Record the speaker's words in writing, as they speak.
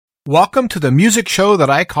Welcome to the music show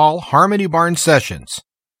that I call Harmony Barn Sessions.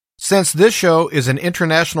 Since this show is an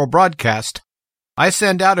international broadcast, I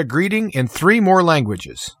send out a greeting in 3 more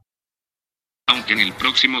languages. Aunque en el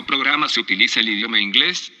próximo programa se utiliza el idioma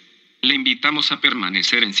inglés, le invitamos a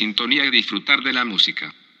permanecer en sintonía y disfrutar de la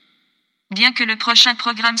música. Bien que le prochain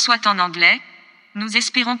programme soit en anglais, nous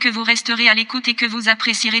espérons que vous resterez à l'écoute et que vous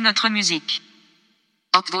apprécierez notre musique.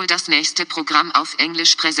 Obwohl das nächste Programm auf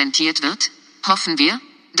Englisch präsentiert wird, hoffen wir,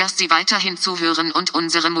 dass Sie weiterhin zuhören und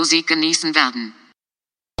unsere Musik genießen werden.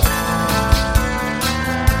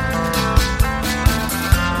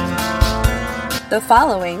 The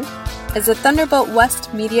following is a Thunderbolt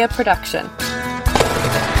West media production.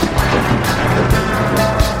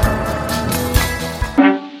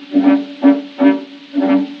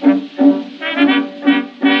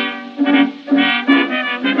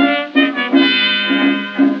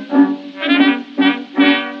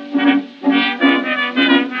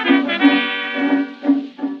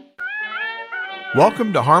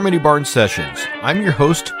 Welcome to Harmony Barn Sessions. I'm your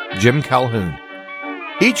host, Jim Calhoun.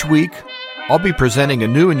 Each week, I'll be presenting a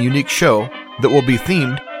new and unique show that will be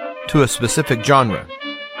themed to a specific genre.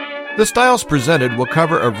 The styles presented will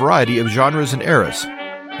cover a variety of genres and eras,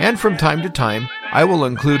 and from time to time, I will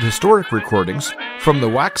include historic recordings from the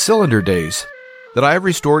wax cylinder days that I have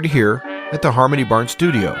restored here at the Harmony Barn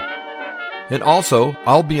Studio. And also,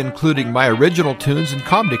 I'll be including my original tunes and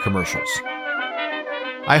comedy commercials.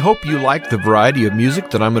 I hope you like the variety of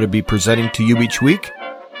music that I'm going to be presenting to you each week,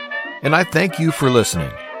 and I thank you for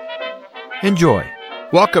listening. Enjoy.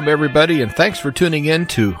 Welcome, everybody, and thanks for tuning in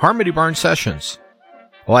to Harmony Barn Sessions.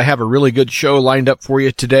 Well, I have a really good show lined up for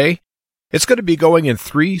you today. It's going to be going in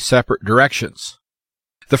 3 separate directions.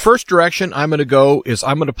 The first direction I'm going to go is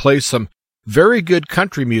I'm going to play some very good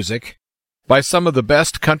country music by some of the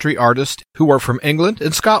best country artists who are from England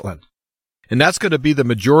and Scotland. And that's going to be the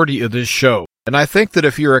majority of this show. And I think that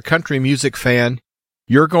if you're a country music fan,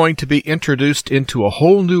 you're going to be introduced into a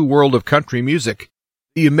whole new world of country music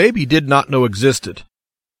that you maybe did not know existed.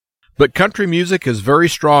 But country music is very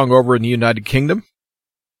strong over in the United Kingdom,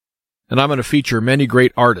 and I'm going to feature many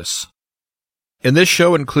great artists. And this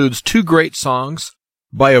show includes 2 great songs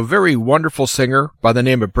by a very wonderful singer by the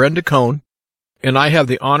name of Brenda Cohn, and I have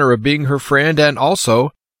the honor of being her friend and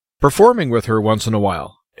also performing with her once in a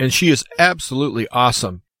while. And she is absolutely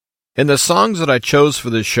awesome. And the songs that I chose for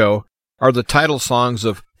this show are the title songs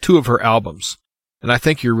of 2 of her albums, and I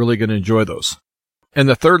think you're really going to enjoy those. And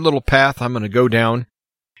the third little path I'm going to go down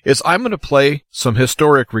is I'm going to play some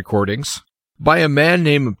historic recordings by a man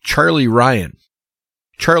named Charlie Ryan.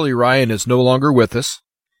 Charlie Ryan is no longer with us.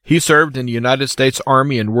 He served in the United States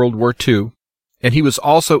Army in World War II, and he was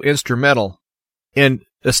also instrumental in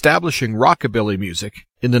establishing rockabilly music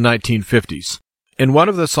in the 1950s. And one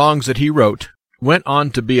of the songs that he wrote went on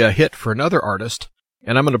to be a hit for another artist,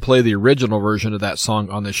 and I'm going to play the original version of that song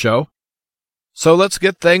on the show. So let's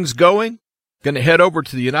get things going. Going to head over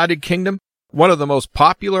to the United Kingdom. One of the most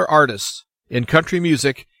popular artists in country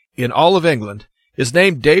music in all of England is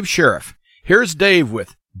named Dave Sheriff. Here's Dave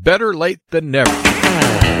with Better Late Than Never.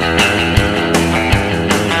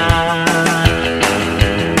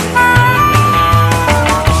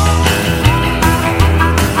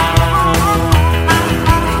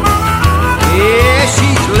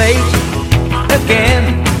 Late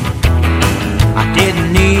again, I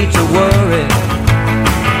didn't need to worry.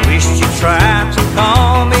 Wished you tried to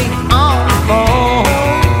call me on the phone.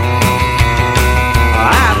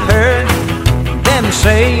 I've heard them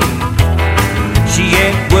say she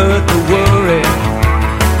ain't worth the worry.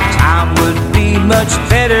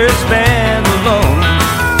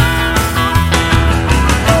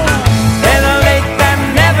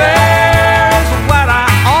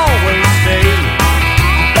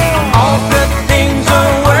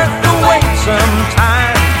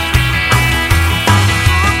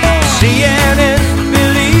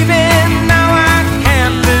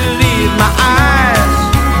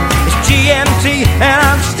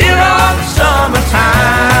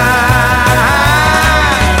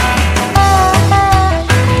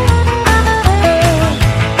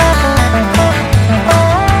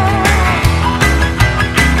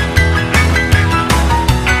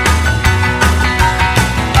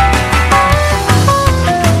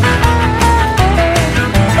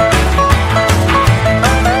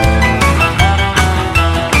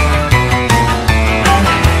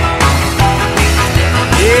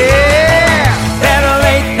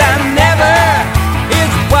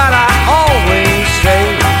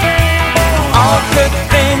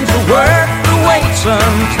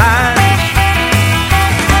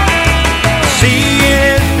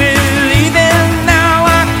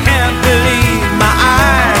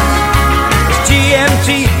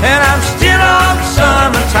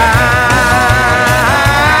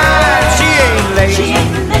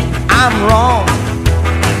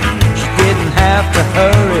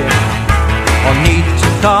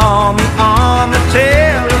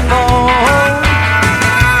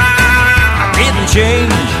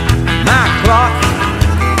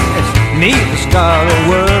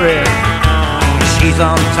 she's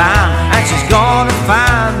on time, and she's gonna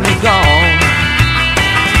find me gone.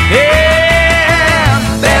 Yeah,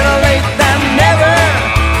 better late than never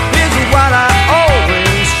is what I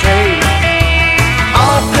always say.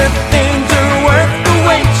 All good things are worth the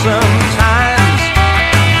wait sometimes.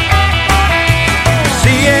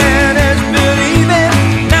 Seeing is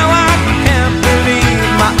believing, now I can't believe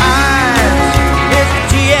my eyes. It's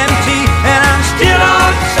GMT and I'm still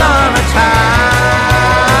on summertime.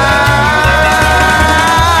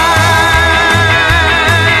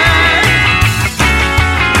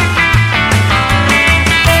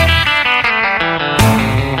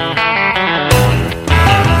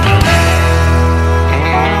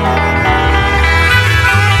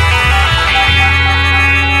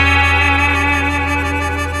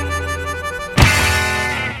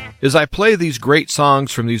 As I play these great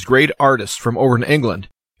songs from these great artists from over in England,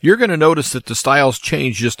 you're going to notice that the styles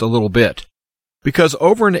change just a little bit. Because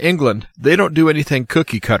over in England, they don't do anything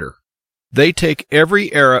cookie cutter. They take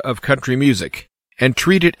every era of country music and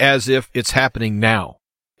treat it as if it's happening now.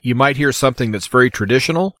 You might hear something that's very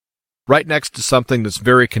traditional, right next to something that's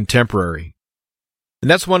very contemporary.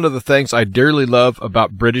 And that's one of the things I dearly love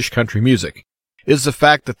about British country music, is the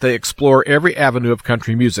fact that they explore every avenue of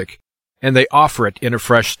country music, and they offer it in a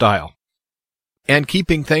fresh style. And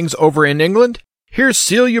keeping things over in England, here's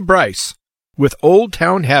Celia Bryce with Old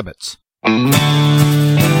Town Habits.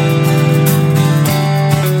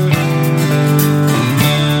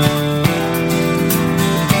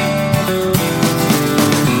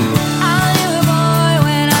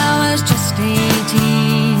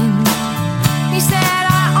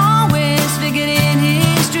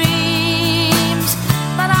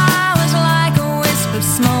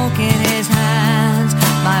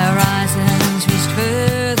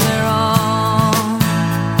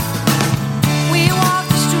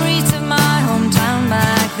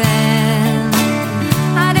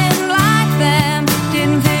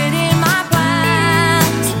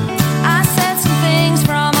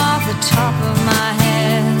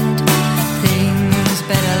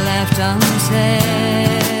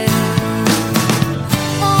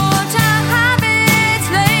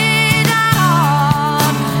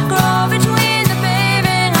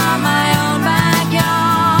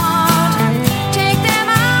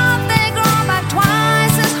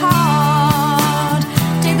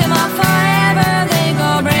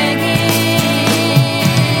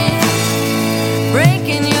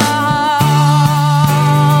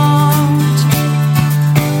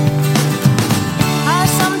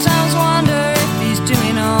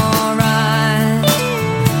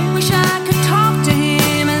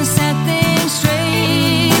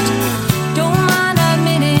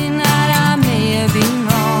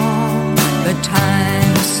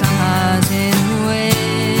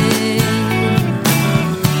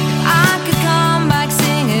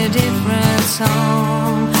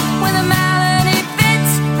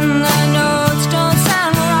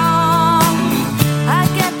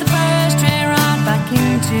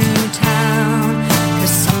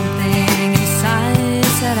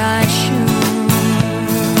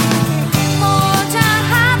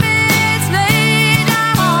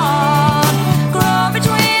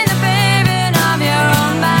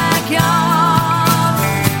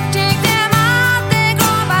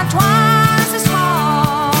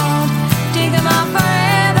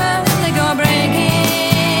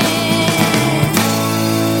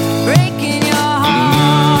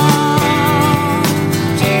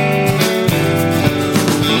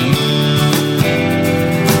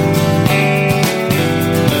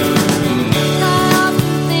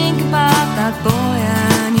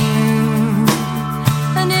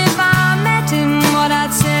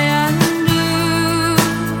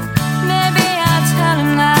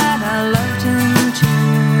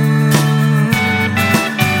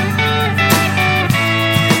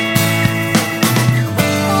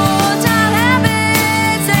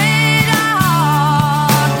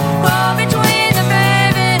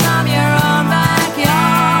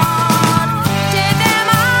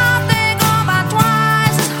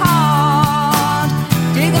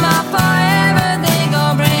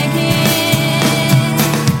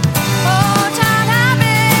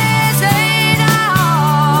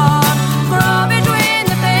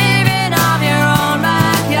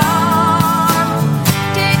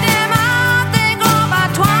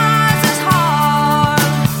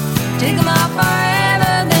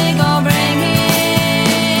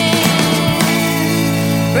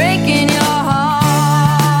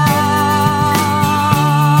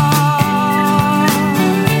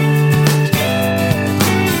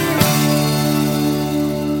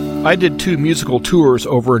 I did 2 musical tours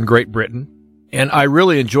over in Great Britain, and I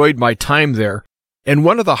really enjoyed my time there And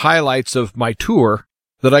one of the highlights of my tour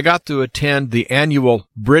that I got to attend the annual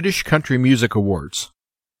British Country Music Awards.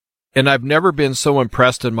 And I've never been so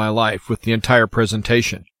impressed in my life with the entire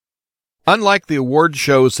presentation. Unlike the award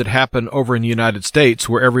shows that happen over in the United States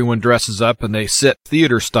where everyone dresses up and they sit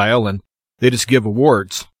theater style and they just give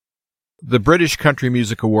awards, the British Country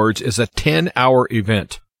Music Awards is a 10-hour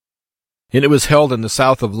event. And it was held in the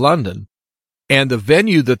south of London. And the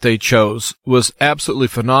venue that they chose was absolutely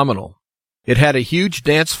phenomenal. It had a huge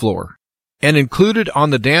dance floor, and included on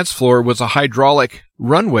the dance floor was a hydraulic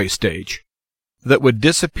runway stage that would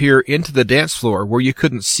disappear into the dance floor where you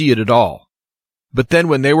couldn't see it at all. But then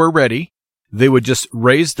when they were ready, they would just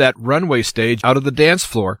raise that runway stage out of the dance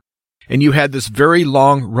floor, and you had this very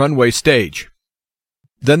long runway stage.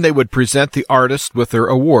 Then they would present the artist with their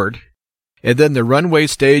award, and then the runway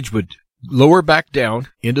stage would lower back down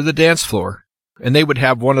into the dance floor, and they would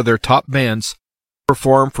have one of their top bands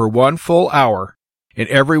perform for 1 full hour, and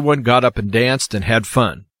everyone got up and danced and had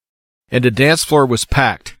fun. And the dance floor was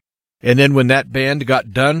packed. And then when that band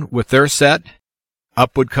got done with their set,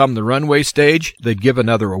 up would come the runway stage, they'd give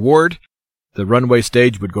another award, the runway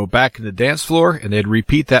stage would go back in the dance floor, and they'd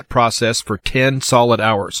repeat that process for 10 solid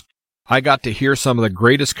hours. I got to hear some of the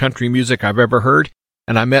greatest country music I've ever heard,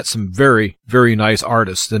 and I met some very, very nice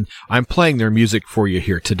artists, and I'm playing their music for you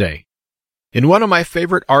here today. And one of my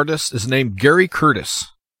favorite artists is named Gary Curtis,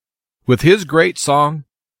 with his great song,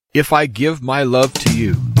 If I Give My Love to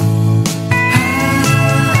You.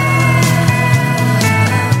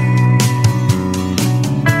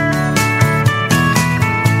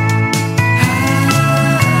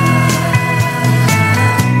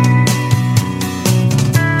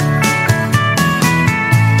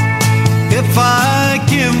 If I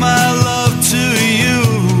give my love to you,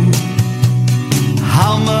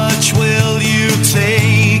 how much will you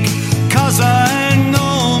take? 'Cause I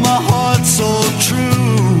know my heart's so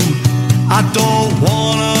true. I don't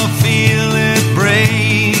wanna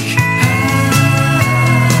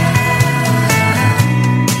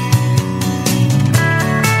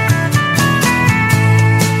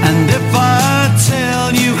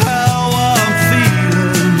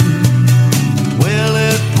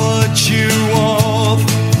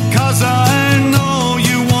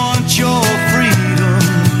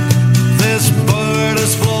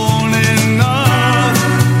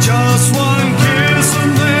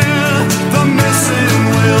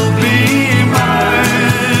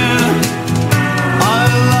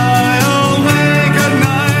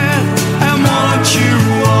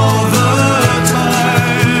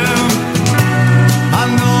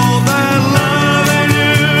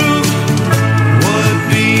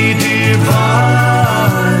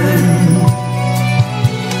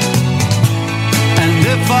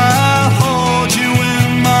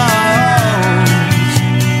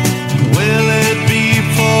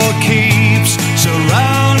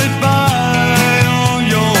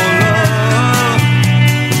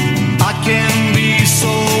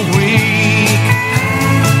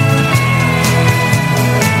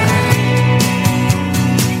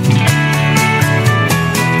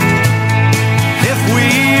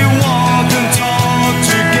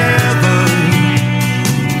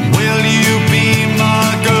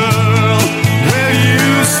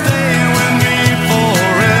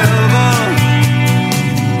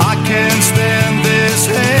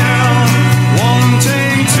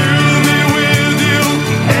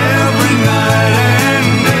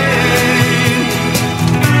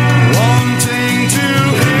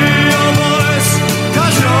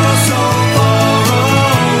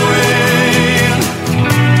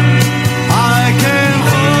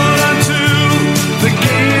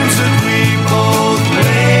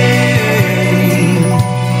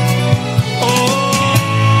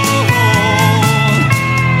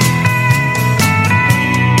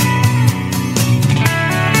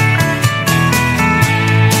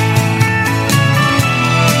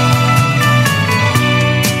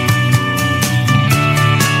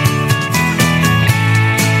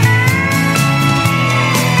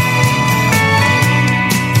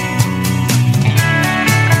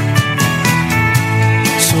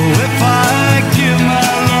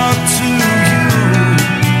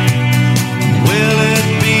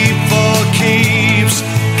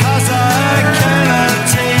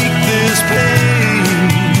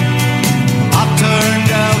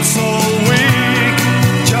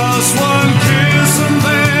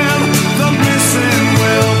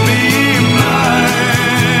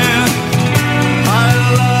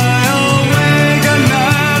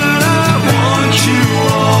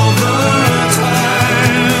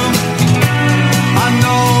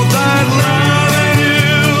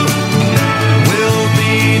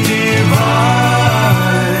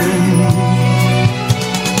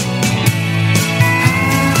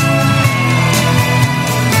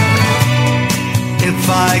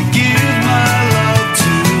I give my love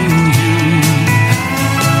to you.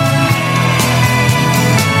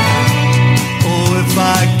 Oh, if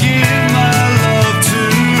I give my love to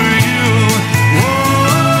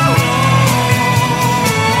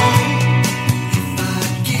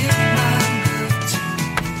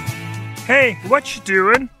you. Hey, what you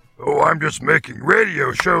doing? Oh, I'm just making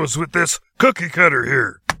radio shows with this cookie cutter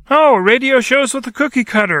here. Oh, radio shows with a cookie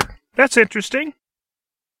cutter. That's interesting.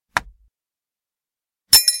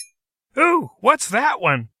 Ooh, what's that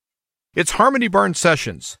one? It's Harmony Barn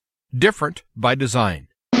Sessions, different by design.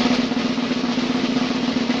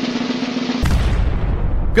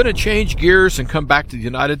 Gonna change gears and come back to the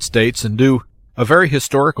United States and do a very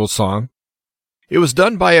historical song. It was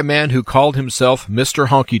done by a man who called himself Mr.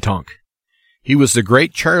 Honky Tonk. He was the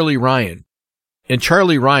great Charlie Ryan, and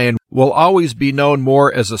Charlie Ryan will always be known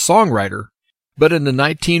more as a songwriter, but in the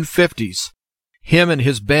 1950s, him and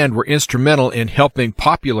his band were instrumental in helping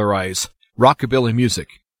popularize rockabilly music.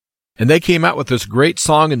 And they came out with this great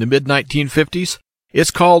song in the mid-1950s. It's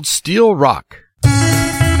called Steel Rock.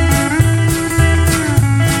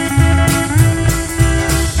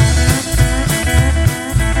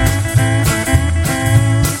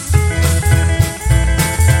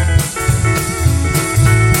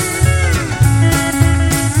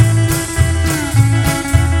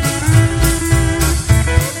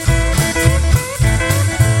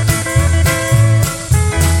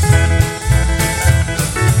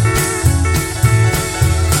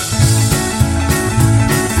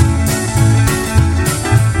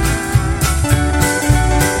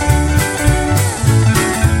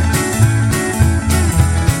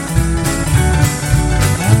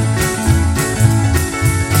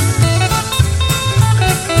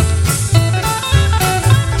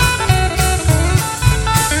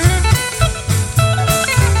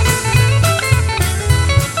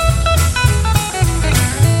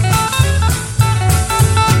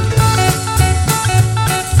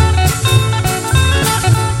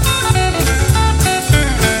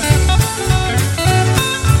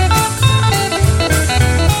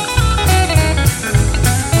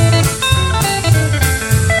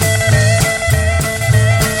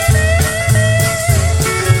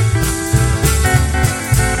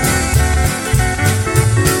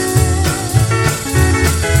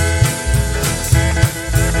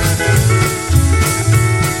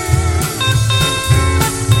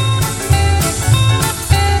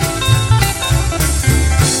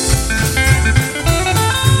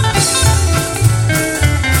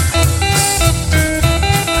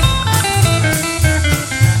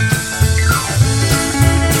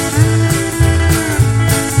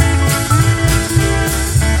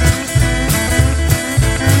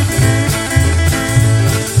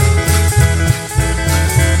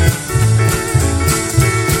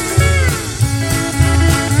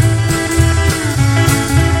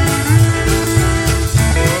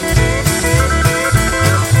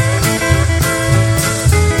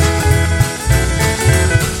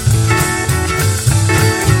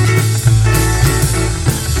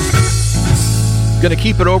 Going to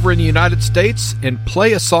keep it over in the United States and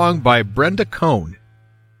play a song by Brenda Cohn.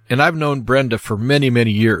 And I've known Brenda for many,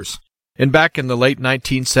 many years. And back in the late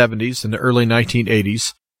 1970s and the early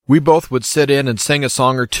 1980s, we both would sit in and sing a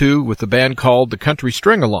song or two with a band called the Country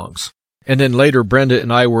String-Alongs. And then later Brenda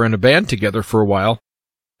and I were in a band together for a while.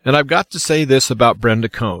 And I've got to say this about Brenda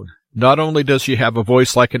Cohn. Not only does she have a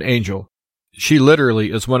voice like an angel, she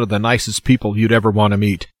literally is one of the nicest people you'd ever want to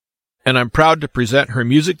meet. And I'm proud to present her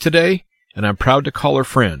music today, and I'm proud to call her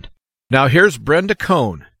friend. Now here's Brenda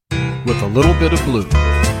Cohn with A Little Bit of Blue.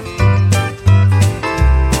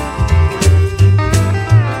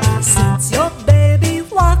 Since your baby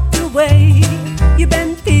walked away, you've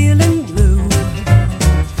been feeling blue.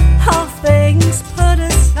 All things put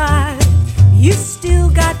aside, you still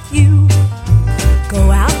got you. Go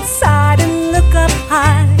outside and look up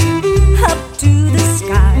high, up to the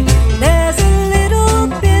sky. There's a little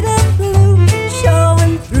bit of blue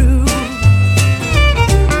showing through.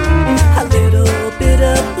 A little bit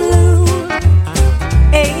of blue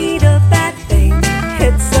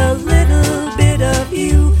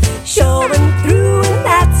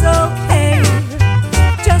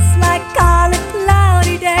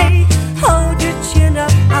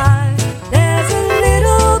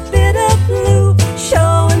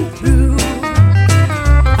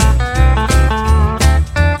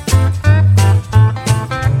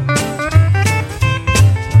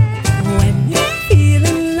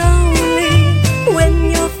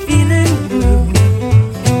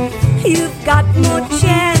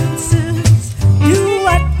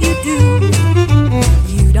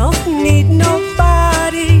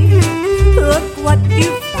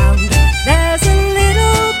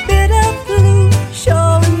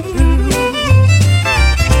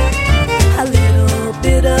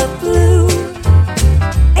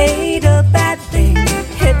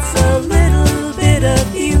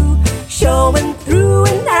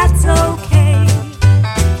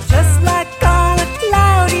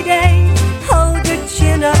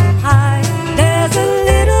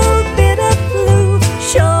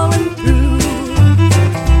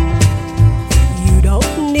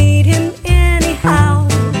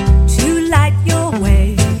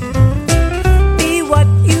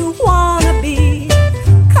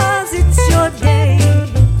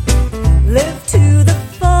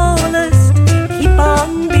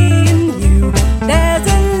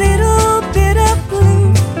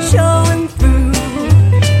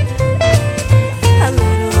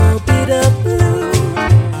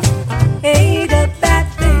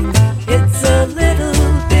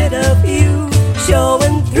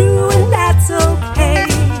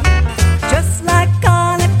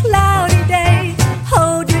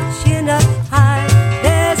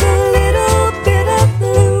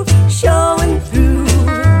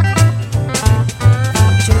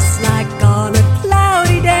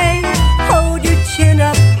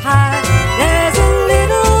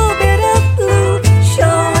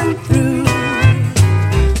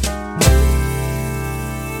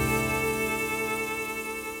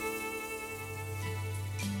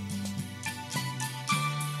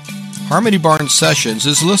Harmony Barnes Sessions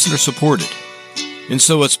is listener supported, and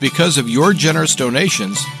so it's because of your generous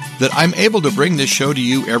donations that I'm able to bring this show to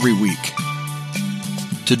you every week.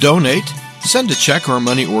 To donate, send a check or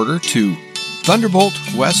money order to Thunderbolt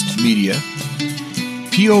West Media,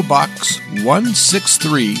 P.O. Box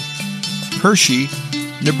 163, Hershey,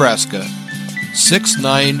 Nebraska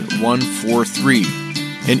 69143.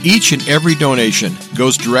 And each and every donation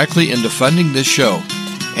goes directly into funding this show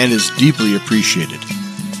and is deeply appreciated.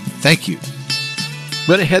 Thank you.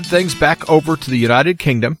 Let's head things back over to the United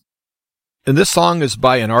Kingdom. And this song is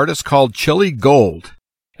by an artist called Chili Gold.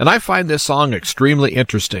 And I find this song extremely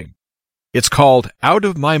interesting. It's called Out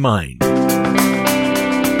of My Mind.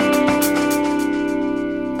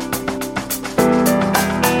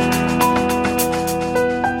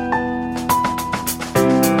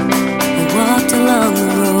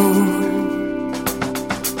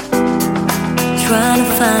 Trying to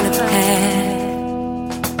find a path,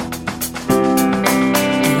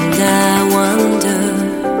 and I wonder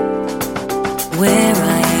where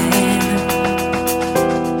I am.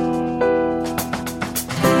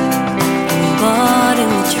 I'm bored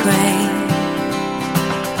in the train,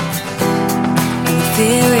 and the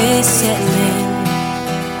fear is setting in,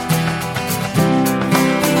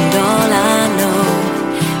 and all I know,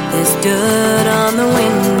 there's dirt on the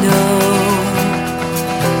window.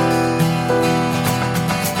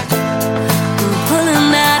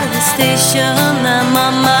 I'm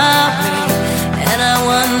on my way, and I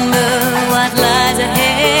wonder what lies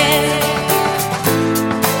ahead.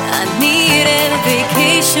 I needed a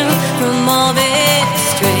vacation from all this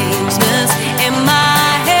strangeness in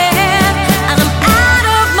my head, and I'm out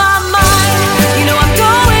of my mind. You know I'm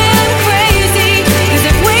going crazy, 'cause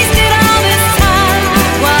I've wasted all this time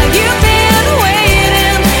while you've been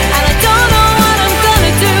waiting, and I don't know what I'm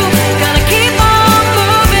gonna do. Gonna keep on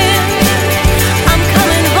moving. I'm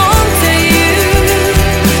coming home to you.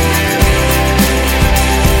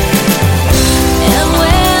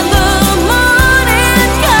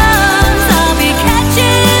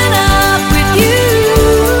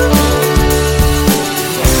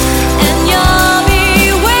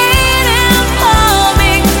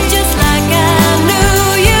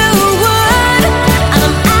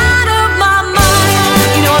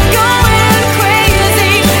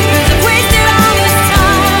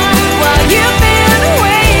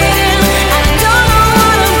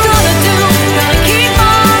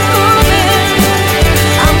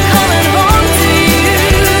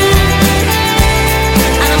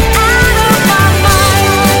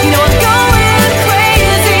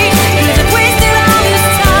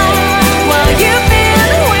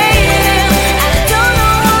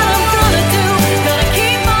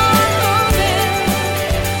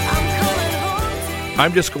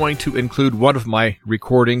 I'm just going to include one of my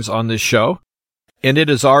recordings on this show, and it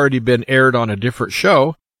has already been aired on a different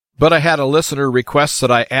show, but I had a listener request that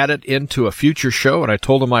I add it into a future show, and I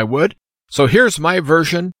told him I would. So here's my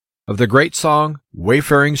version of the great song,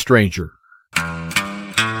 Wayfaring Stranger.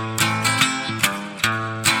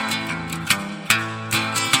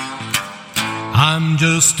 I'm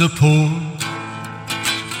just a poor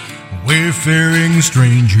wayfaring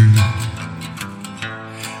stranger,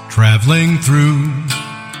 traveling through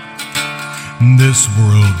this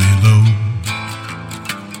world below.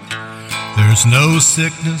 There's no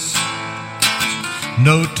sickness,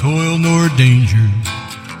 no toil nor danger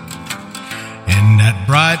in that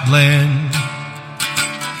bright land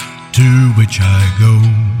to which I go.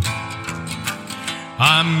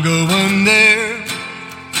 I'm going there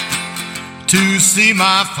to see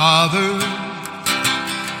my Father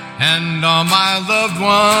and all my loved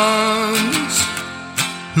ones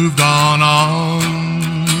who've gone on.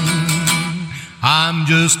 I'm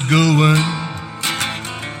just going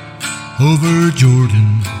over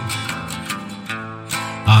Jordan.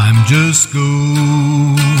 I'm just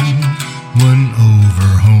going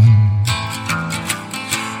over home.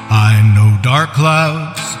 I know dark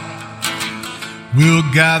clouds will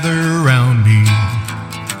gather around me.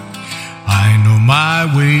 I know my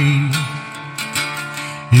way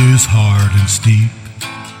is hard and steep,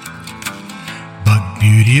 but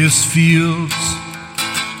beauteous fields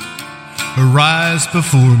arise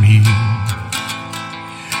before me,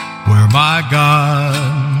 where my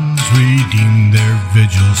gods redeem their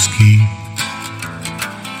vigils keep.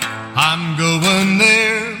 I'm going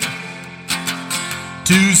there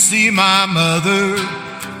to see my mother.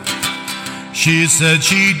 She said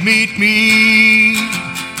she'd meet me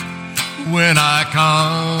when I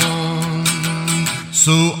come,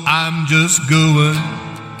 so I'm just going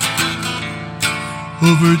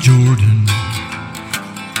over Jordan.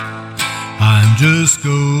 I'm just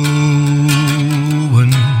going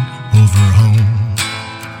over over home.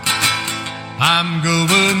 I'm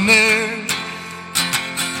going there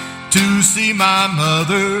to see my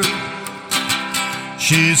mother.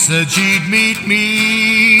 She said she'd meet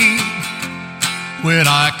me when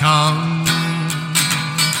I come.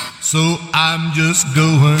 So I'm just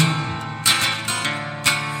going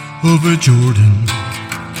over Jordan.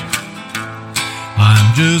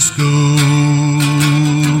 I'm just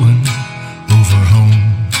going over home.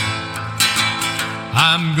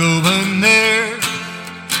 I'm going there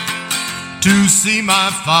to see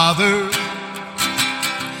my father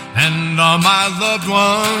and all my loved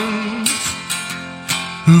ones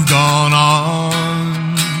who've gone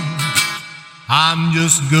on. I'm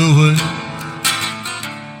just going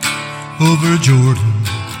over Jordan.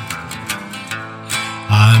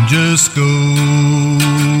 I'm just going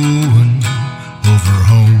over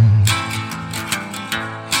home.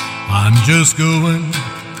 I'm just going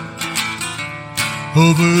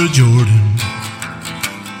over Jordan.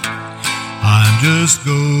 I'm just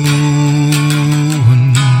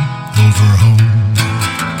going over home.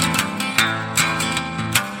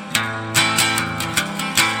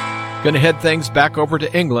 Going to head things back over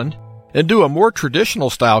to England and do a more traditional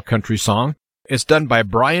style country song. It's done by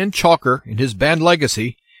Brian Chalker and his band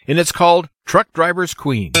Legacy, and it's called Truck Driver's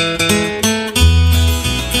Queen.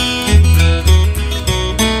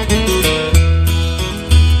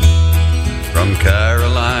 From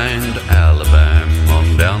Caroline to Alabama,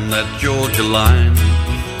 on down that Georgia line,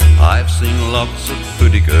 I've seen lots of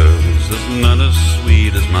pretty girls, there's none as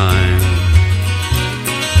sweet as mine.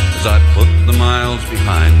 As I put the miles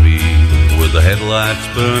behind me, with the headlights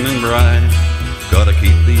burning bright, gotta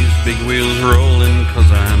keep these big wheels rolling,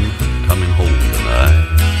 'cause I'm coming home tonight.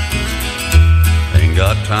 Ain't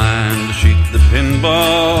got time to shoot the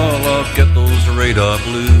pinball or get those radar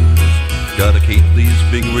blues. Gotta keep these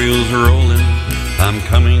big wheels rolling, I'm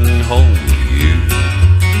coming home to you.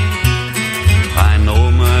 I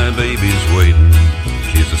know my baby's waiting,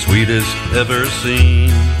 she's the sweetest ever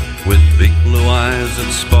seen. With big blue eyes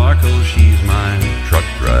that sparkle, she's my truck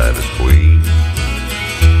driver's queen.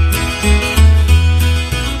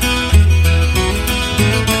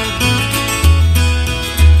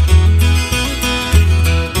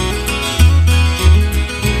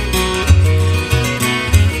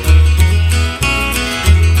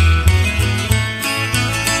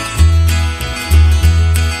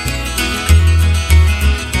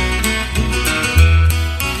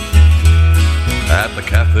 At the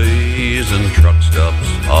cafes and truck stops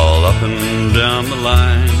all up and down the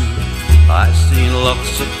line, I've seen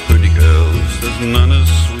lots of pretty girls, there's none as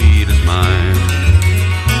sweet as mine.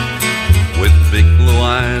 With big blue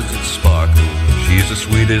eyes that sparkle, she's the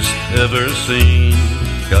sweetest ever seen.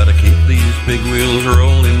 Gotta keep these big wheels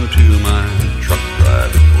rolling to my truck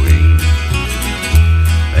driver queen.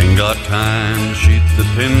 Ain't got time to shoot the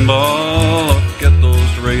pinball or get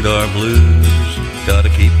those radar blues. Gotta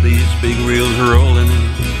keep these big wheels rolling,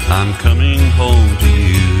 I'm coming home to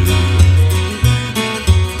you.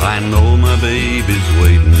 I know my baby's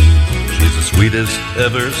waiting, she's the sweetest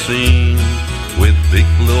ever seen. With big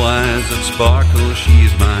blue eyes that sparkle,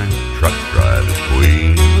 she's my truck driver's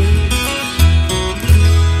queen.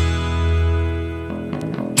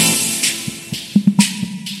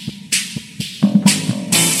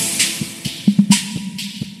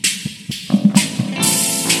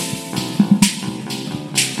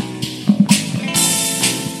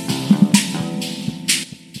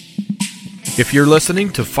 If you're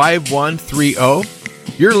listening to 5130,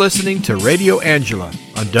 you're listening to Radio Angela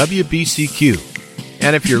on WBCQ.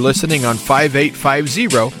 And if you're listening on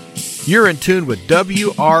 5850, you're in tune with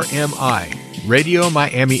WRMI, Radio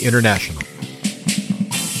Miami International.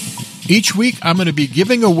 Each week, I'm going to be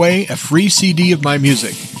giving away a free CD of my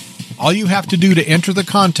music. All you have to do to enter the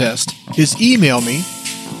contest is email me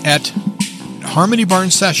at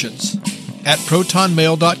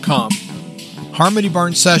harmonybarnsessions@protonmail.com.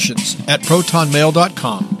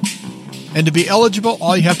 harmonybarnsessions@protonmail.com. And to be eligible,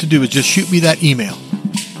 all you have to do is just shoot me that email.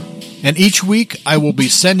 And each week, I will be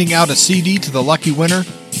sending out a CD to the lucky winner,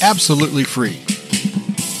 absolutely free.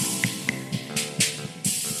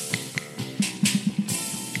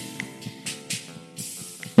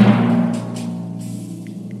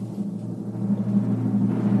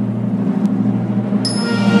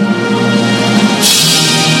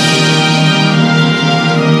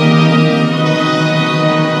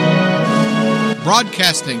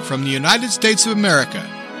 Broadcasting from the United States of America,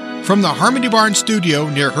 from the Harmony Barn Studio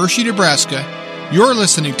near Hershey, Nebraska, you're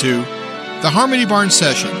listening to the Harmony Barn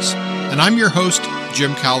Sessions, and I'm your host,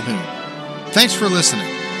 Jim Calhoun. Thanks for listening.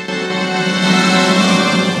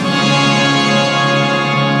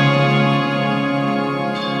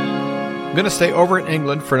 I'm going to stay over in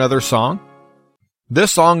England for another song.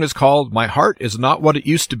 This song is called My Heart Is Not What It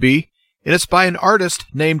Used to Be, and it's by an artist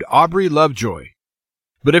named Aubrey Lovejoy.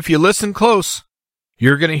 But if you listen close,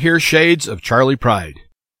 you're going to hear shades of Charlie Pride.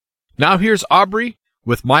 Now here's Aubrey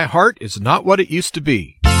with My Heart Is Not What It Used to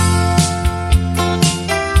Be.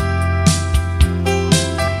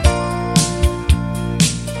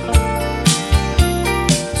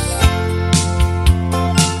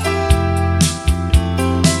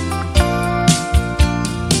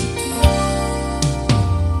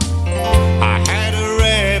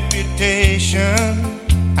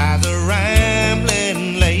 As a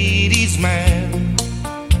rambling ladies' man,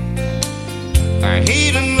 I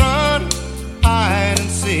hit and run, hide and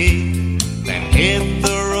seek, then hit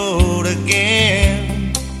the road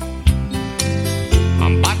again.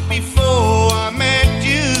 But before I met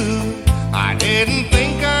you, I didn't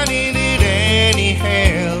think I needed any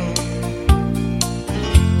help.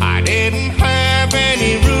 I didn't have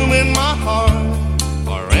any room in my heart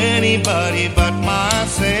for anybody but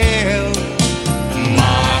myself.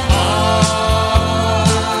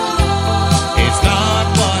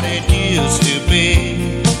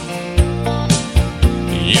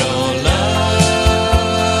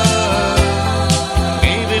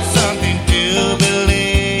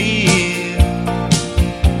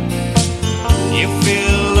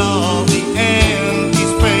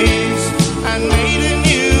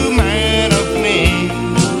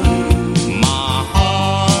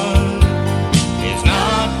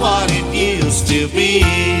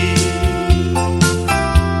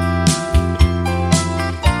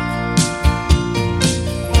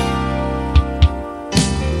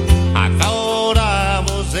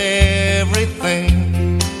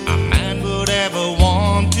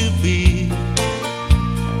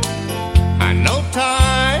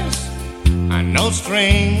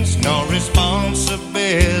 Strings, no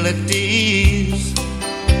responsibilities,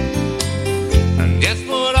 and just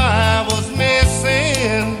what I was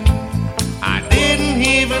missing, I didn't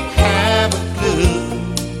even have a clue.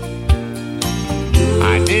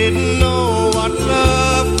 I didn't know what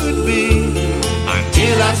love could be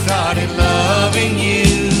until I started loving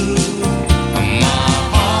you. My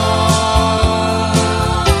heart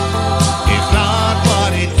is not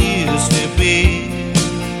what it used to be.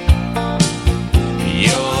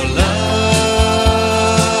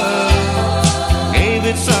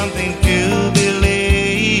 Something to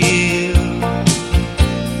believe.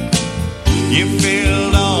 You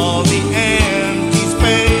filled all the empty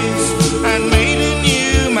space and made a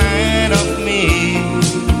new man of me.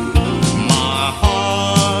 My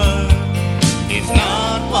heart is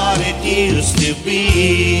not what it used to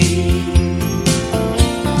be.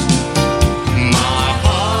 My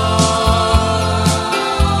heart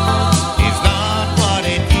is not what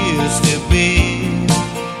it used to be.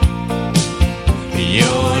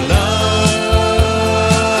 Your love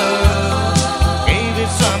gave it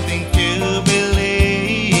something to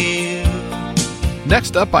believe.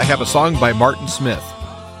 Next up, I have a song by Martin Smith.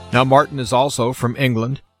 Now, Martin is also from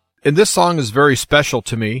England, and this song is very special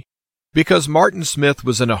to me because Martin Smith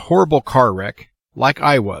was in a horrible car wreck, like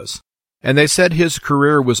I was, and they said his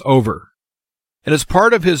career was over. And as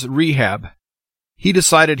part of his rehab, he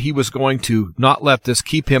decided he was going to not let this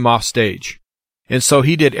keep him off stage. And so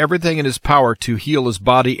he did everything in his power to heal his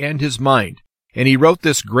body and his mind. And he wrote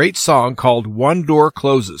this great song called One Door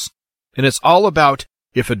Closes. And it's all about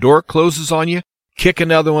if a door closes on you, kick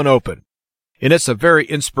another one open. And it's a very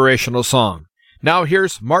inspirational song. Now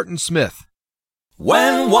here's Martin Smith.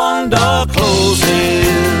 When one door closes,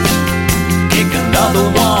 kick another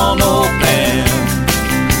one open.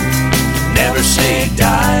 Never say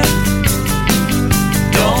die.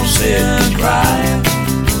 Don't sit and cry.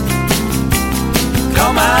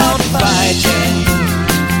 Come out fighting,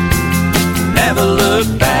 never look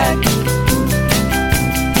back.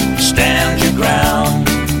 Stand your ground,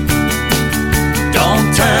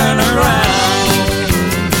 don't turn around.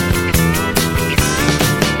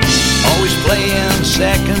 Always playing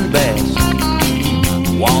second best,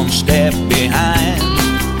 one step behind.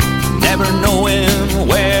 Never knowing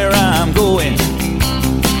where I'm going,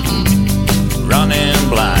 running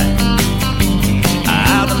blind.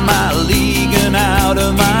 Out of my league and out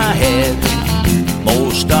of my head,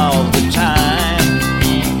 most of the time.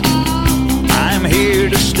 I'm here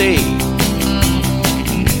to stay,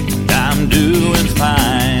 and I'm doing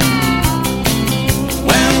fine.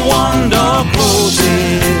 When one door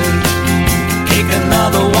closes, kick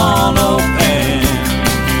another one open.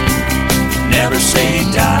 Never say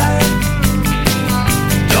die,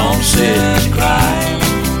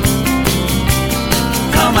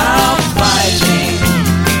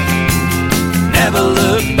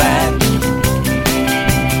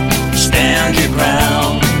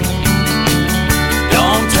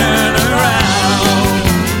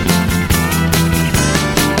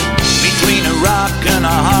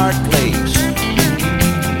 hard place,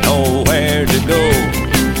 nowhere to go.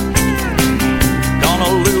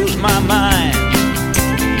 Gonna lose my mind,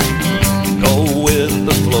 go with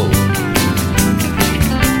the flow.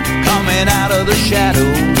 Coming out of the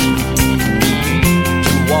shadows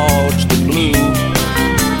towards the blue,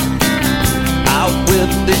 out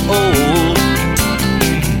with the old,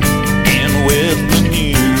 in with the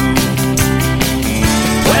new.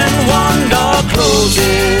 When one door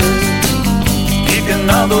closes, kick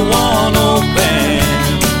another one open.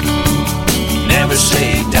 Never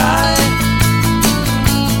say die,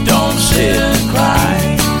 don't sit and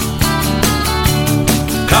cry.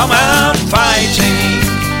 Come out fighting,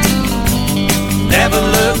 never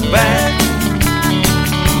look back.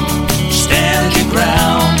 Stand your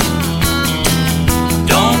ground,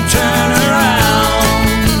 don't turn around.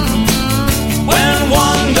 When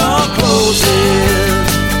one door closes,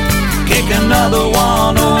 kick another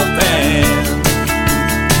one open.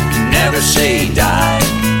 Never say die,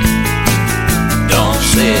 don't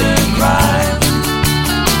sit and cry.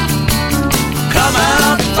 Come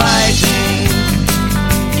out fighting,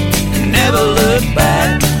 never look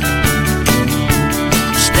back.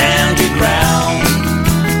 Stand your ground,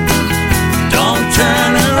 don't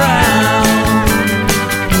turn around.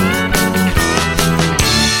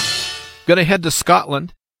 Gonna head to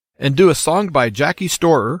Scotland and do a song by Jackie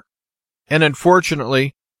Storer. And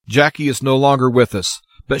unfortunately, Jackie is no longer with us,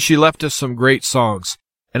 but she left us some great songs.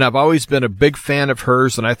 And I've always been a big fan of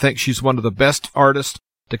hers, and I think she's one of the best artists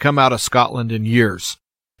to come out of Scotland in years.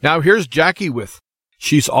 Now here's Jackie with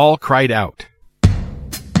She's All Cried Out.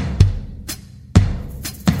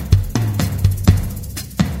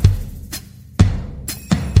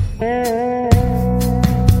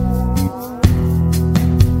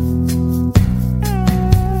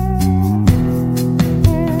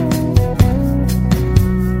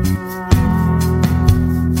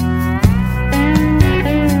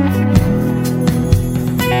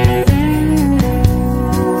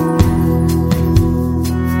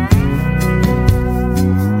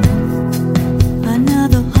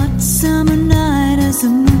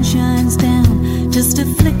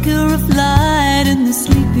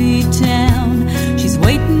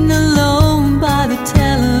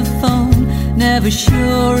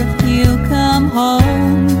 Sure if he'll come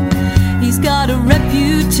home. He's got a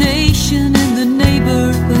reputation in the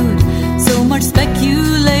neighborhood, so much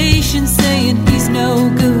speculation saying he's no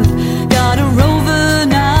good. Got a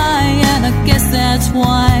roving eye, and I guess that's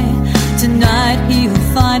why tonight he'll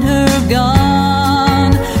find her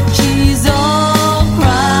gone. She's all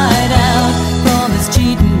cried out from his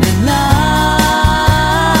cheating and lies.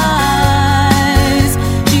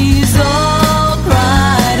 She's all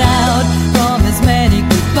cried out from his many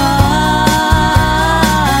goodbyes.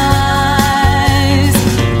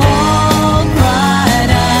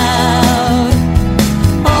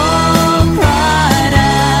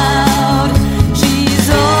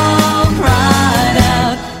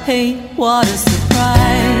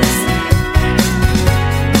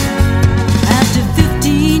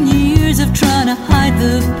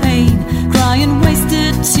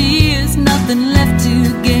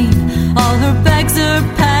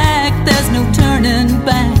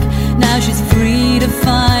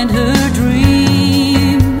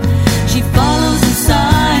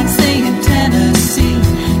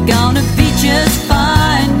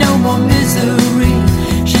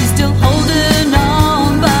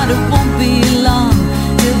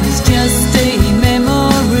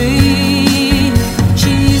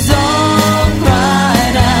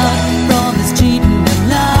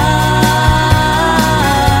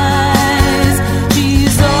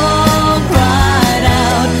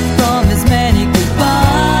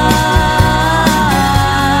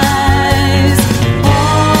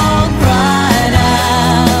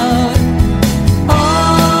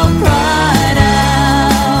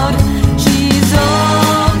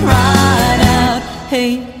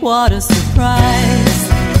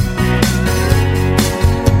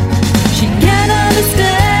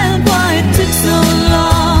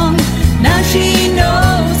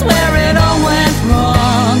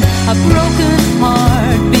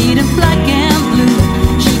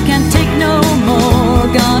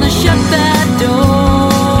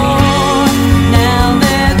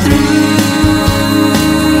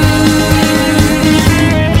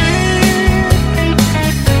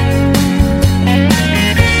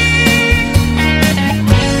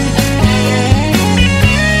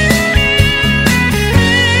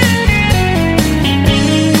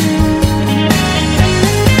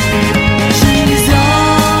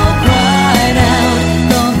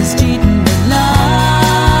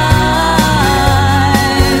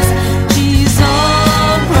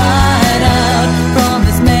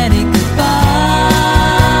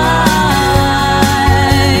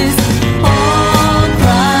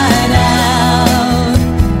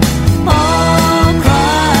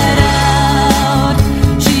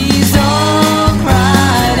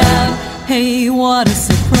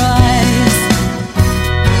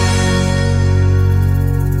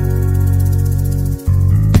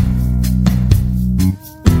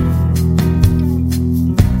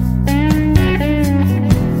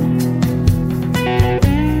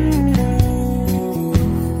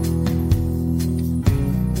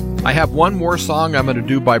 I have one more song I'm going to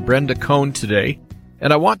do by Brenda Cohn today,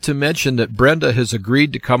 and I want to mention that Brenda has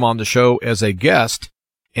agreed to come on the show as a guest,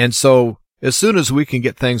 and so as soon as we can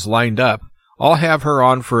get things lined up, I'll have her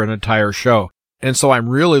on for an entire show, and so I'm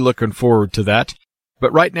really looking forward to that.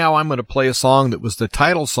 But right now I'm going to play a song that was the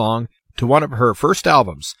title song to one of her first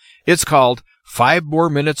albums. It's called 5 More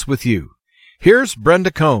Minutes with You. Here's Brenda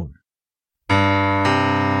Cohn.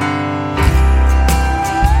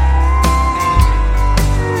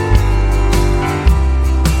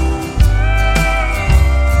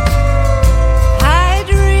 I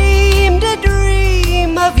dreamed a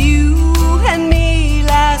dream of you and me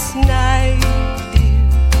last night, dear.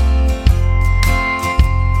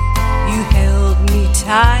 You held me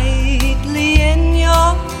tightly in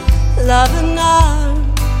your loving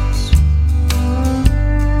arms.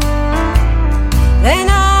 Then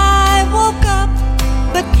I woke up,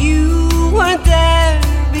 but you weren't there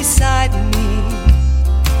beside me.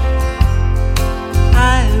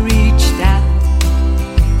 I reached out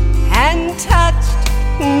and touched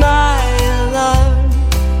my alarm.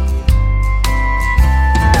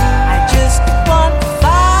 I just want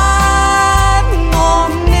 5 more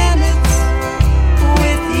minutes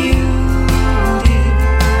with you, dear.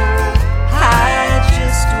 I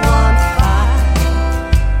just want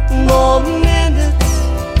 5 more minutes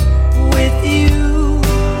with you.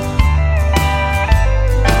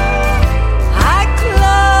 I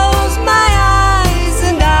close my eyes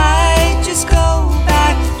and I just go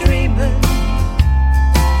back dreaming.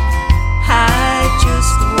 I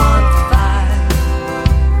just want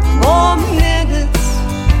 5 more minutes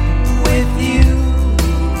with you.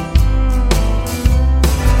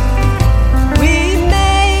 We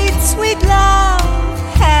made sweet love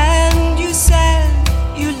and you said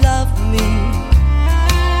you loved me.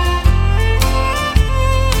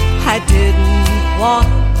 I didn't want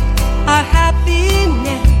our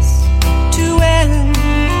happiness to end.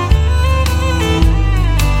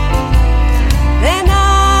 Then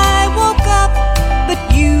I woke up, but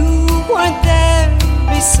you weren't there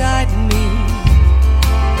beside me.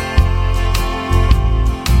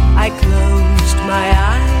 I closed my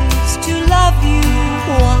eyes to love you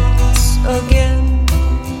once again.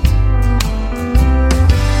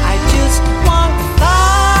 I just want 5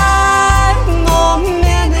 more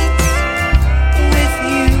minutes with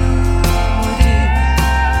you, dear.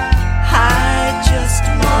 I just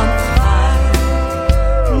want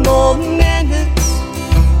 5 more minutes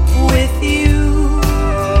with you.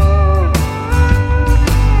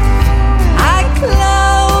 I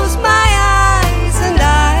close my eyes and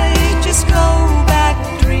I just go back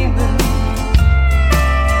dreaming.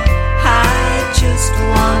 I just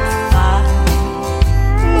want 5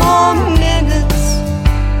 more minutes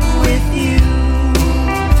with you.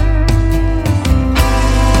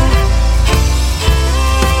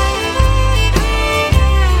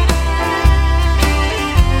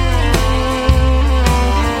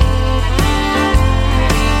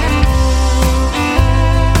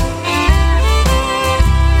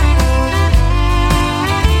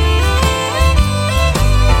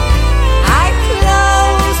 I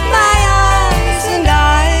close my eyes and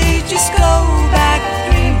I just go back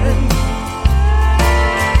dreaming.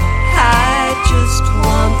 I just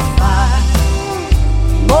want 5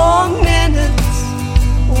 more minutes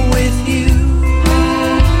with you.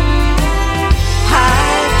 I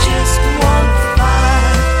just want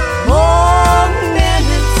 5 more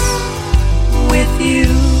minutes with you.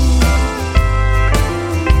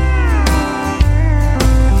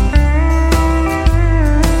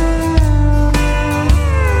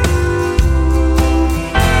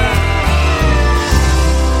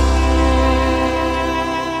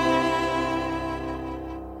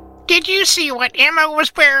 Did you see what Emma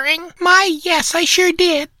was wearing? My, yes, I sure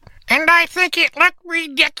did. And I think it looked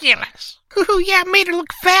ridiculous. Ooh, yeah, made her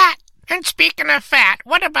look fat. And speaking of fat,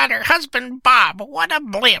 what about her husband, Bob? What a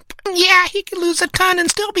blimp. Yeah, he could lose a ton and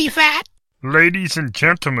still be fat. Ladies and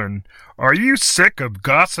gentlemen, are you sick of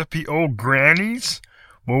gossipy old grannies?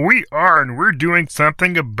 Well, we are, and we're doing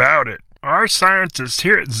something about it. Our scientists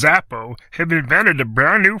here at Zappo have invented a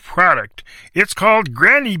brand new product. It's called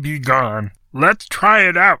Granny Be Gone. Let's try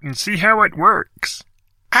it out and see how it works.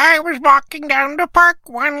 I was walking down the park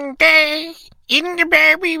one day in the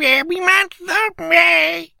very, very month of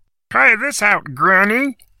May. Try this out,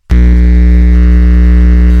 Granny.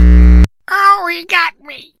 Oh, he got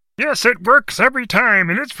me. Yes, it works every time,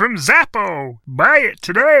 and it's from Zappo. Buy it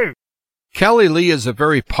today. Kelly Lee is a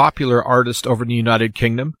very popular artist over in the United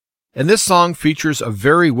Kingdom, and this song features a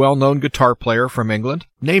very well-known guitar player from England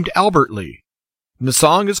named Albert Lee. And the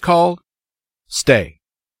song is called Stay.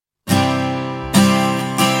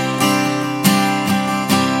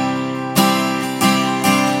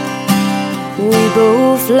 We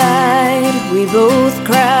both lied, we both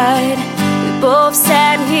cried, we both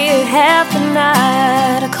sat here half the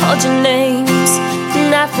night. I called your names,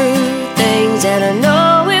 not for things, and I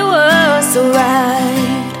know it was so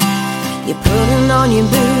right. You're putting on your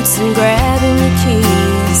boots and grabbing your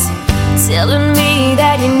keys, telling me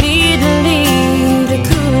that you need to leave to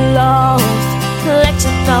cool off, collect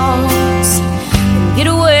your thoughts, and get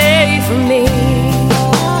away from me.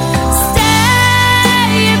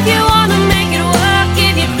 Stay if you wanna make it work,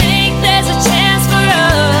 if you think there's a chance for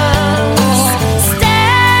us.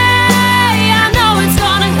 Stay, I know it's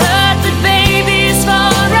gonna hurt, but baby, it's for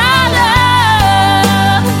our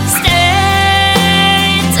love.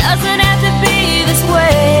 Stay, it doesn't have to be this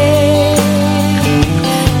way.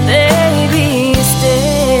 Baby,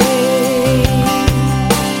 stay.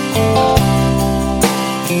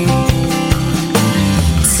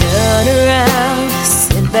 Turn around,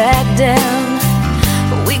 sit back down.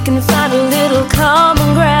 We can find a little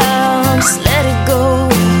common ground. Just let it go,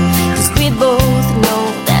 'cause we both know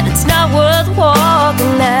that it's not worth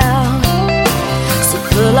walking now. So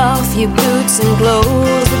pull off your boots and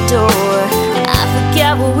close the door. I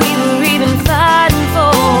forget what we were even fighting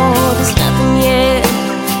for. There's nothing yet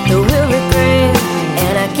that we'll regret,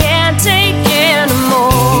 and I can't take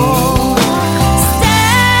anymore.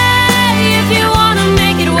 Stay if you wanna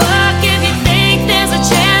make it work, if you think there's a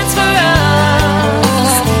chance for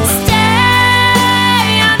us. Stay,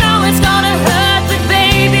 I know it's gonna hurt, but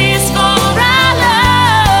baby, it's for our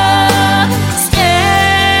love.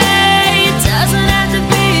 Stay, it doesn't have to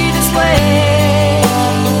be this way.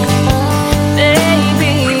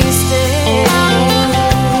 Baby, stay.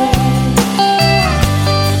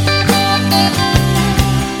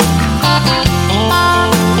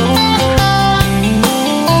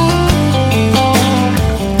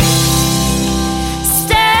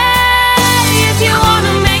 Stay if you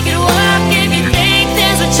wanna make it work, if you think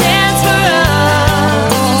there's a chance for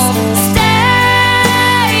us.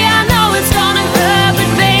 Stay, I know it's gonna hurt,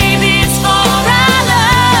 but baby, it's for our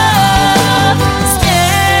love.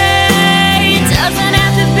 Stay, it doesn't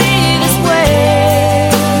have to be this way.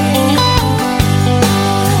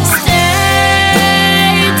 Stay,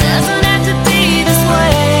 it doesn't have to be this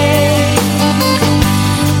way.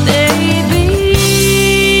 Baby,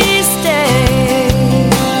 stay.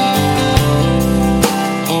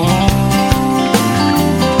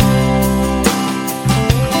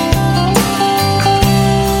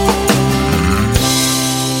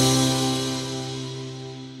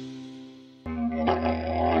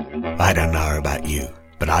 I don't know about you,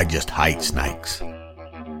 but I just hate snakes.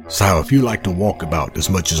 So if you like to walk about as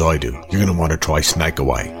much as I do, you're going to want to try Snake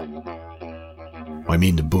Away. I'm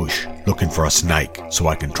in the bush looking for a snake so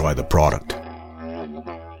I can try the product.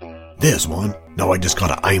 There's one. Now I just got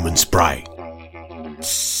to aim and spray.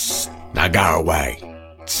 Tss. Now go away.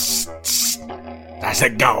 Tss, tss. I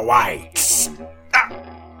said go away. Tss. Ah.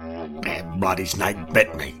 That bloody snake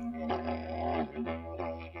bit me.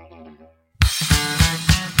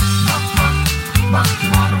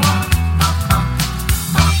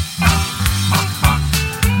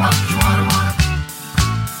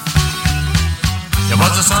 It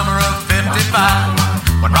was the summer of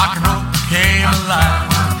 '55 when rock and roll came alive.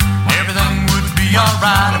 Everything would be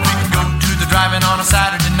alright if we could go to the drive-in on a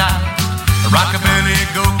Saturday night. Rockabilly,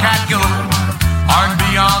 go cat go,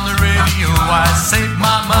 R&B on the radio. I saved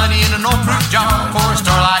my money in an old fruit jar for a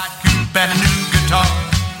Starlight coupe and a new guitar.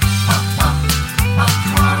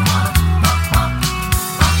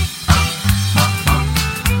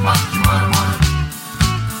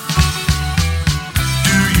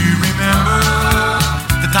 Do you remember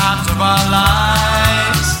the times of our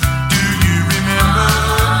lives? Do you remember?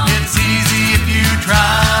 It's easy if you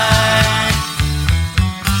try.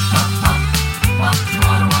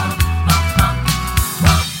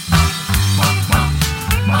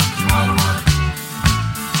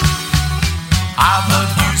 I've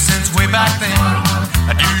loved you since way back then.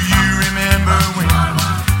 Do you remember when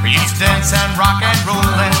we used to dance and rock and roll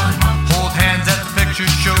and hold hands at the picture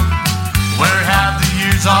show? Where have the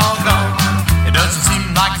years all gone? It doesn't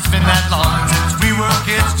seem like it's been that long since we were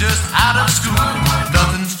kids just out of school.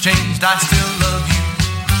 Nothing's changed, I still love you.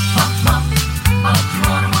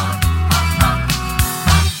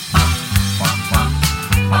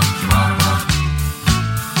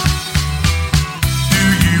 Do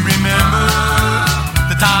you remember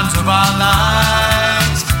the times of our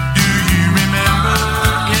lives? Do you remember?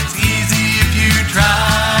 It's easy if you try.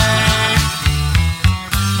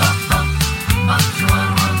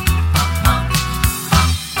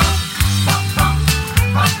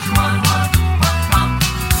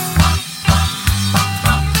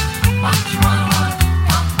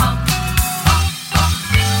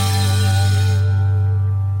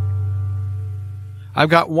 I've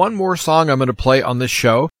got one more song I'm going to play on this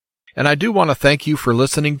show, and I do want to thank you for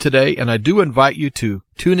listening today, and I do invite you to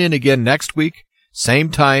tune in again next week, same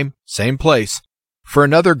time, same place, for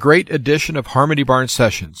another great edition of Harmony Barn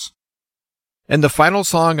Sessions. And the final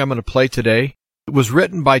song I'm going to play today was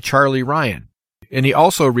written by Charlie Ryan, and he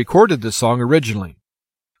also recorded this song originally.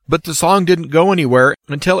 But the song didn't go anywhere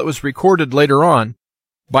until it was recorded later on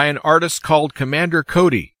by an artist called Commander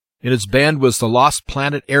Cody, and his band was the Lost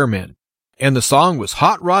Planet Airmen, and the song was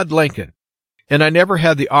Hot Rod Lincoln. And I never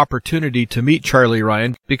had the opportunity to meet Charlie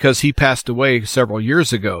Ryan because he passed away several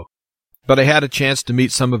years ago, but I had a chance to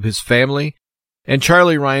meet some of his family, and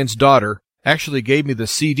Charlie Ryan's daughter actually gave me the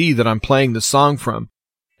CD that I'm playing the song from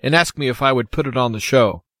and asked me if I would put it on the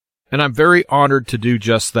show, and I'm very honored to do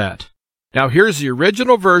just that. Now here's the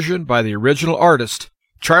original version by the original artist,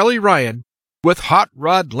 Charlie Ryan, with Hot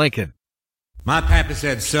Rod Lincoln. My pappy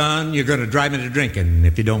said, son, you're going to drive me to drinking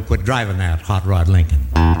if you don't quit driving that Hot Rod Lincoln.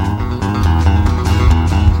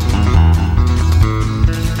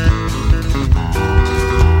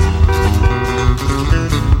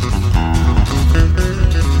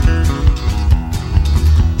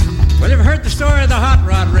 Well, you've heard the story of the hot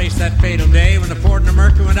rod race that fatal day when the Ford and the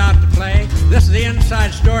Mercury went out to play. This is the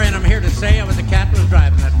inside story, and I'm here to say I was the cat was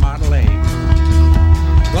driving that Model A.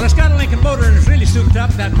 Well, it's got a Lincoln motor and it's really souped up.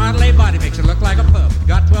 That Model A body makes it look like a pup.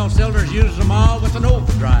 Got 12 cylinders, uses them all with an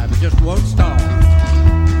overdrive. It just won't stall.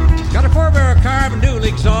 Got a 4-barrel carb and dual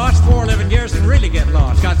exhaust, 411 gears and really get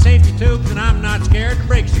lost. Got safety tubes and I'm not scared. The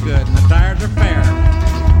brakes are good and the tires are fair.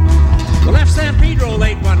 We left San Pedro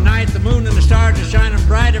late one night. The moon and the stars are shining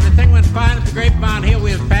bright. Everything went fine at the Grapevine Hill.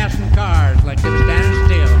 We was passing cars like they were standing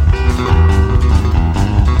still.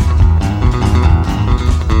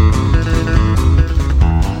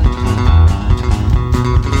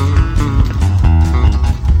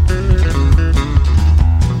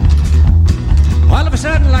 All of a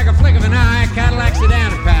sudden, like a flick of an eye, a Cadillac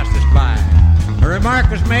sedan had passed us by. A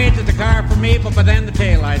remark was made that the car for me, but by then the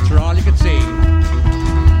taillights were all you could see.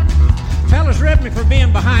 Fellas ribbed me for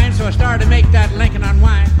being behind, so I started to make that Lincoln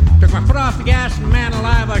unwind. Took my foot off the gas, and man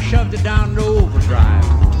alive, I shoved it down to overdrive.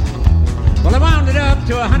 Well, I wound it up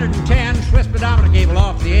to 110, Swiss speedometer gave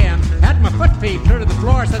off the end. Had my foot peeped through to the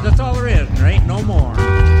floor, said that's all there is, and there ain't no more.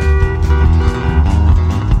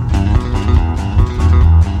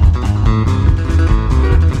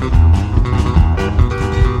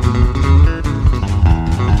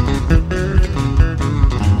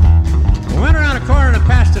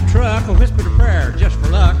 Truck, I whispered a prayer just for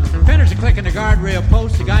luck. Fenders a clicking the guardrail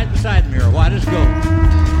post, the guys beside me are white as gold.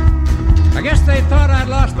 I guess they thought I'd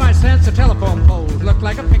lost my sense. The telephone poles looked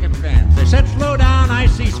like a picket fence. They said slow down, I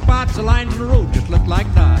see spots. The lines in the road just looked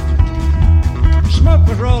like dots. Smoke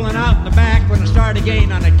was rolling out in the back when I started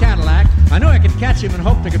again on a Cadillac. I knew I could catch him and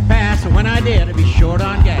hoped I could pass, and when I did, I'd be short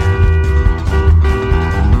on gas.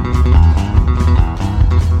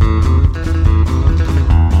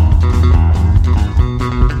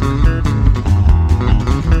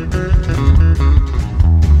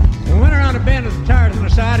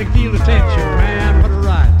 I could feel the tension, man, what a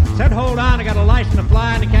ride. Said, hold on, I got a license to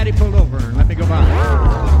fly, and the caddy pulled over and let me go by.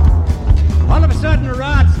 All of a sudden, the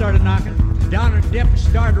rod started knocking. Down in the dip, it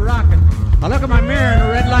started rocking. I look at my mirror, and the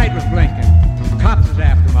red light was blinking. Cops was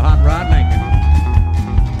after my Hot Rod Lincoln.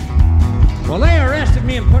 Well, they arrested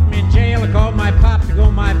me and put me in jail. I called my pop to go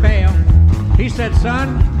my bail. He said,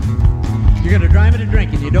 son, you're going to drive me to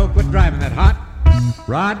drinking. You don't quit driving that Hot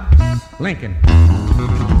Rod Lincoln.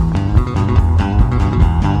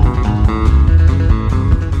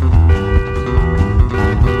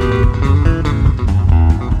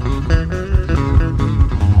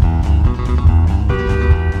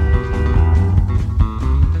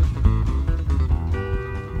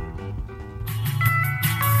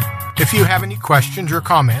 If you have any questions or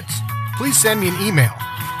comments, please send me an email.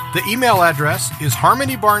 The email address is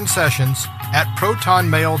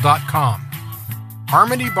harmonybarnsessions@protonmail.com.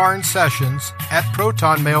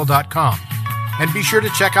 harmonybarnsessions@protonmail.com. And be sure to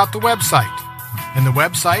check out the website. And the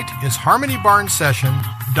website is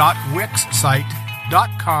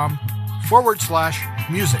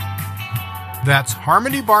harmonybarnsession.wixsite.com/music. That's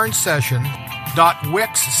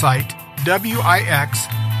harmonybarnsession.wixsite,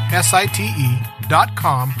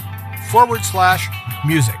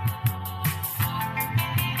 wixsite.com/music.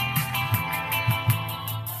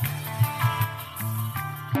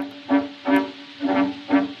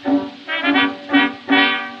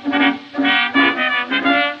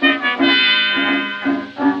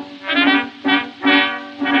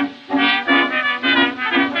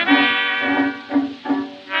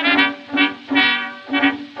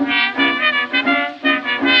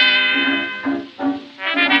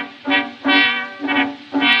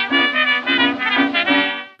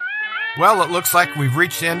 Well, it looks like we've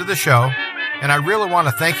reached the end of the show, and I really want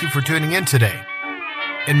to thank you for tuning in today.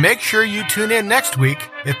 And make sure you tune in next week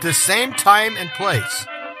at this same time and place.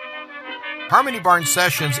 Harmony Barn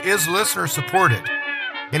Sessions is listener supported,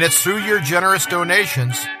 and it's through your generous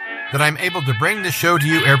donations that I'm able to bring the show to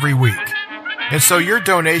you every week. And so your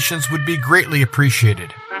donations would be greatly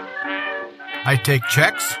appreciated. I take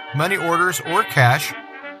checks, money orders, or cash.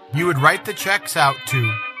 You would write the checks out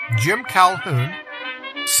to Jim Calhoun,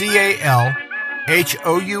 C-A-L-H-O-U-N,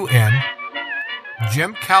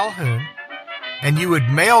 Jim Calhoun, and you would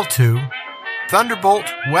mail to Thunderbolt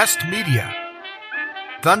West Media.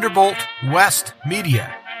 Thunderbolt West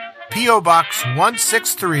Media, P.O. Box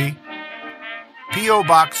 163, P.O.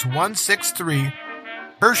 Box 163,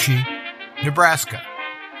 Hershey, Nebraska.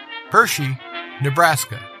 Hershey,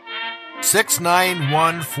 Nebraska.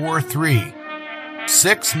 69143.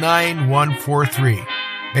 69143.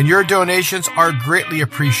 And your donations are greatly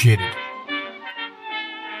appreciated.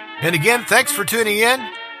 And again, thanks for tuning in.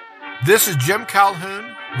 This is Jim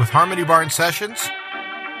Calhoun with Harmony Barn Sessions,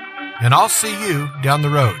 and I'll see you down the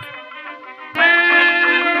road.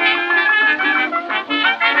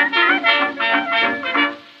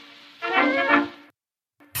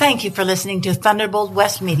 Thank you for listening to Thunderbolt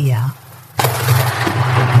West Media.